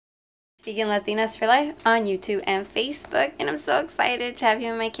Vegan Latinas for Life on YouTube and Facebook, and I'm so excited to have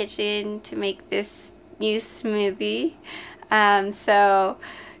you in my kitchen to make this new smoothie. So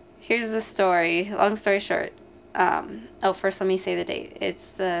here's the story. Long story short. First let me say the date. It's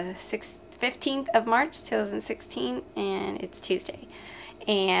the 15th of March 2016, and it's Tuesday.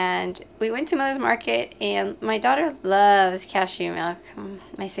 And we went to Mother's Market, and my daughter loves cashew milk,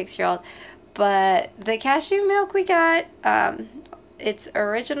 my 6-year-old. But the cashew milk we got, it's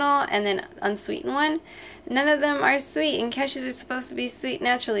original and then unsweetened one. None of them are sweet, and cashews are supposed to be sweet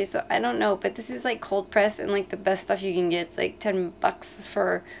naturally, so I don't know. But this is like cold pressed and like the best stuff you can get. It's like $10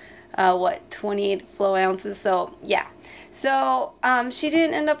 for 28 flow ounces. So yeah. So she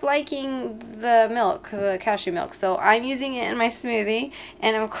didn't end up liking the milk, the cashew milk. So I'm using it in my smoothie,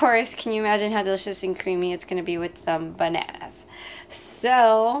 and of course, can you imagine how delicious and creamy it's gonna be with some bananas?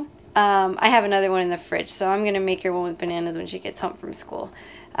 So I have another one in the fridge, so I'm going to make her one with bananas when she gets home from school.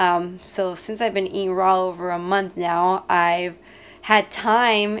 So since I've been eating raw over a month now, I've had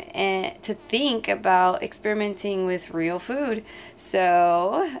time to think about experimenting with real food.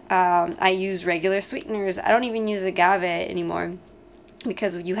 So I use regular sweeteners. I don't even use agave anymore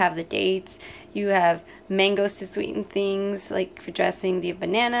because you have the dates, you have mangoes to sweeten things, like for dressing, you have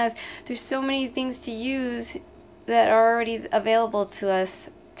bananas. There's so many things to use that are already available to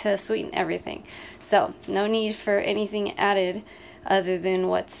us to sweeten everything. So no need for anything added other than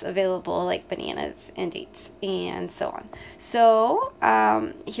what's available, like bananas and dates and so on. So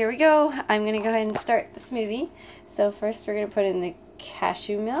here we go. I'm gonna go ahead and start the smoothie. So first we're gonna put in the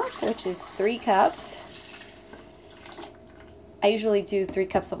cashew milk, which is 3 cups. I usually do 3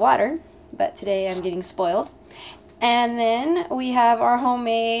 cups of water, but today I'm getting spoiled. And then we have our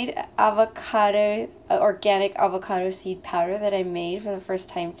homemade avocado, organic avocado seed powder that I made for the first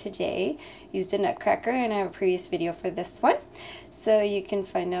time today. Used a nutcracker, and I have a previous video for this one, so you can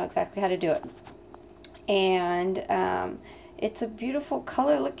find out exactly how to do it. And it's a beautiful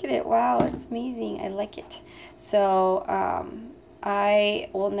color. Look at it. Wow, it's amazing. I like it. So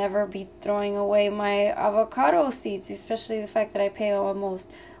I will never be throwing away my avocado seeds, especially the fact that I pay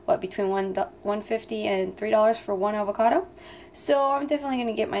almost between $1.50 and $3 for one avocado. So I'm definitely going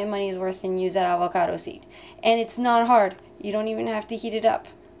to get my money's worth and use that avocado seed. And it's not hard. You don't even have to heat it up.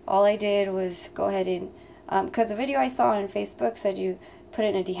 All I did was go ahead and, because the video I saw on Facebook said you put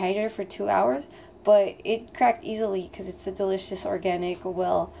it in a dehydrator for 2 hours, but it cracked easily because it's a delicious, organic,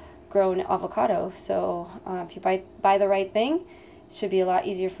 well-grown avocado. So if you buy the right thing, it should be a lot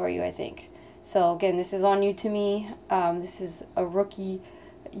easier for you, I think. So again, this is all new to me. This is a rookie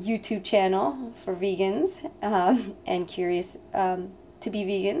YouTube channel for vegans and curious to be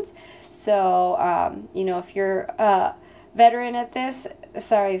vegans. So you know, if you're a veteran at this,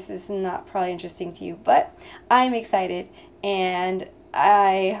 sorry, this is not probably interesting to you, but I'm excited, and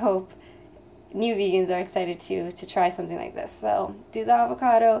I hope new vegans are excited to try something like this. So do the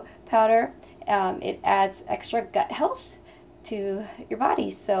avocado powder. It adds extra gut health to your body,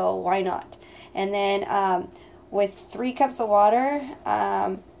 so why not? And then with 3 cups of water,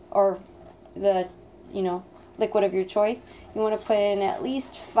 or the, you know, liquid of your choice, you want to put in at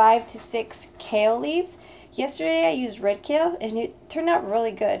least 5 to 6 kale leaves. Yesterday I used red kale, and it turned out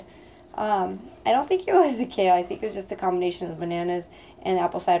really good. I don't think it was the kale. I think it was just a combination of bananas and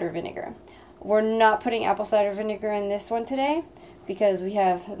apple cider vinegar. We're not putting apple cider vinegar in this one today because we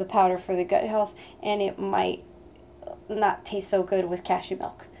have the powder for the gut health, and it might not taste so good with cashew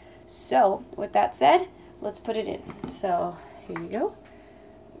milk. So with that said, let's put it in. So here you go.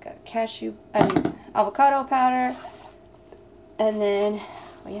 We've got avocado powder, and then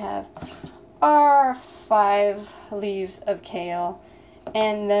we have our 5 leaves of kale,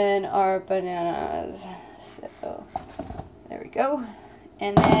 and then our bananas. So there we go.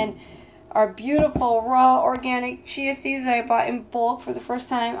 And then our beautiful raw organic chia seeds that I bought in bulk for the first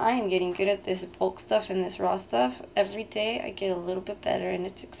time. I am getting good at this bulk stuff and this raw stuff. Every day I get a little bit better, and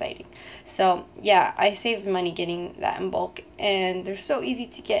it's exciting. So yeah, I saved money getting that in bulk, and they're so easy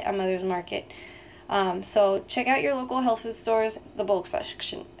to get at Mother's Market. So check out your local health food stores, the bulk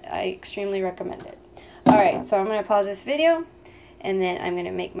section. I extremely recommend it. Alright, so I'm going to pause this video, and then I'm going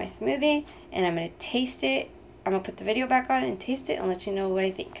to make my smoothie, and I'm going to taste it. I'm going to put the video back on and taste it and let you know what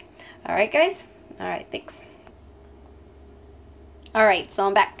I think. Alright guys? Alright, thanks. Alright, so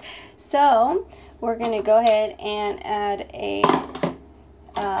I'm back. So, we're going to go ahead and add a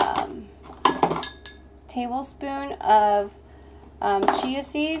tablespoon of chia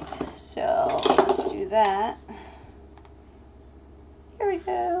seeds. So, let's do that. Here we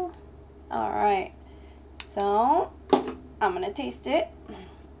go. Alright, so I'm going to taste it.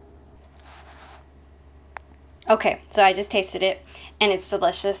 Okay, so I just tasted it, and it's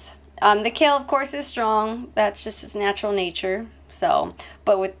delicious. The kale, of course, is strong. That's just its natural nature. So,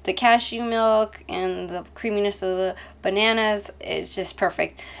 but with the cashew milk and the creaminess of the bananas, it's just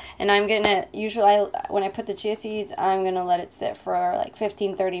perfect. And I'm gonna, usually when I put the chia seeds, I'm gonna let it sit for like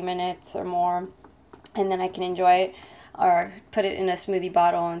 15-30 minutes or more, and then I can enjoy it or put it in a smoothie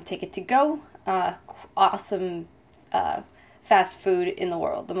bottle and take it to go. Awesome fast food in the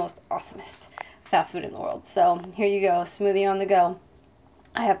world, the most awesomest fast food in the world. So here you go, smoothie on the go.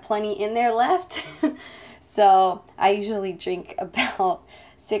 I have plenty in there left. So I usually drink about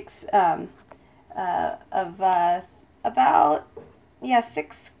six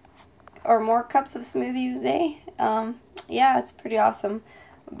six or more cups of smoothies a day. Yeah, it's pretty awesome.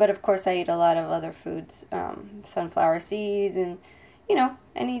 But of course I eat a lot of other foods, sunflower seeds and, you know,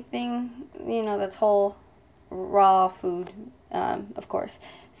 anything, you know, that's whole raw food, of course.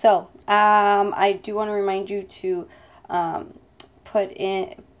 So I do want to remind you to put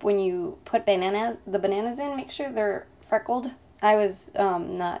in, when you put the bananas in, make sure they're freckled. I was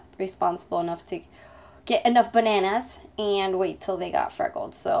not responsible enough to get enough bananas and wait till they got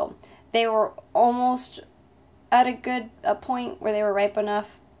freckled. So they were almost at a point where they were ripe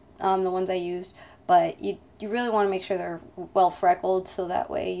enough, the ones I used, but you really want to make sure they're well freckled, so that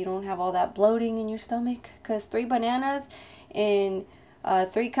way you don't have all that bloating in your stomach, because 3 bananas in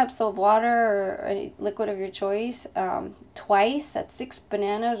 3 cups of water or any liquid of your choice, twice, that's 6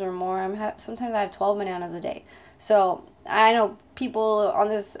 bananas or more. Sometimes I have 12 bananas a day. So I know people on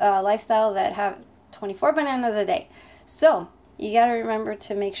this lifestyle that have 24 bananas a day. So you got to remember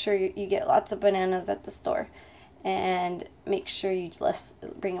to make sure you get lots of bananas at the store, and make sure you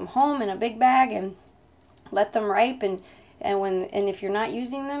bring them home in a big bag and let them ripe, and if you're not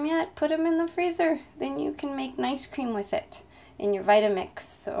using them yet, put them in the freezer. Then you can make nice cream with it in your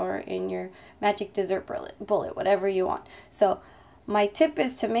Vitamix or in your Magic Dessert Bullet, whatever you want. So my tip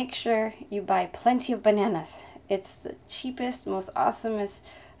is to make sure you buy plenty of bananas. It's the cheapest, most awesomest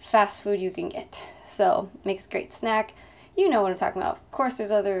fast food you can get. So makes a great snack. You know what I'm talking about. Of course,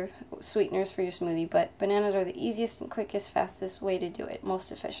 there's other sweeteners for your smoothie, but bananas are the easiest and quickest, fastest way to do it,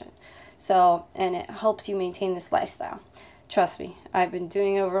 most efficient. So, and it helps you maintain this lifestyle. Trust me, I've been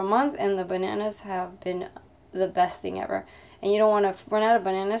doing it over a month, and the bananas have been the best thing ever. And you don't want to run out of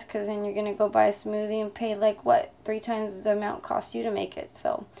bananas, because then you're going to go buy a smoothie and pay like, what, 3 times the amount it costs you to make it.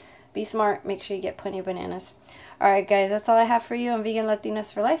 So be smart. Make sure you get plenty of bananas. Alright guys, that's all I have for you on Vegan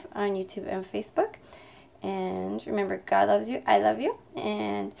Latinas for Life on YouTube and Facebook. And remember, God loves you, I love you.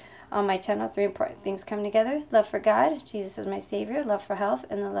 And on my channel, 3 important things come together. Love for God, Jesus is my Savior, love for health,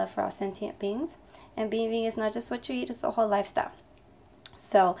 and the love for all sentient beings. And being vegan is not just what you eat, it's a whole lifestyle.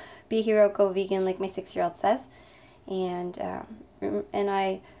 So be a hero, go vegan, like my 6-year-old says. And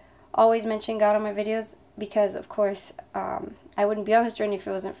I always mention God on my videos, because of course I wouldn't be on this journey if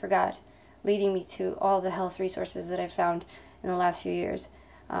it wasn't for God leading me to all the health resources that I've found in the last few years.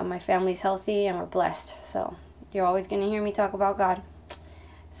 My family's healthy and we're blessed, so you're always going to hear me talk about God.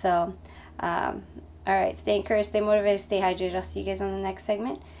 So alright, stay encouraged, stay motivated, stay hydrated. I'll see you guys on the next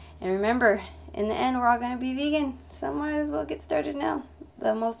segment. And remember, in the end, we're all going to be vegan, so might as well get started now.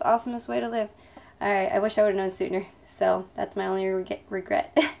 The most awesomest way to live. Alright, I wish I would have known sooner. So that's my only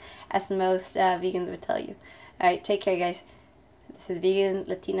regret, as most vegans would tell you. Alright, take care guys. This is Vegan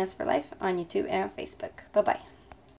Latinas for Life on YouTube and Facebook. Bye-bye.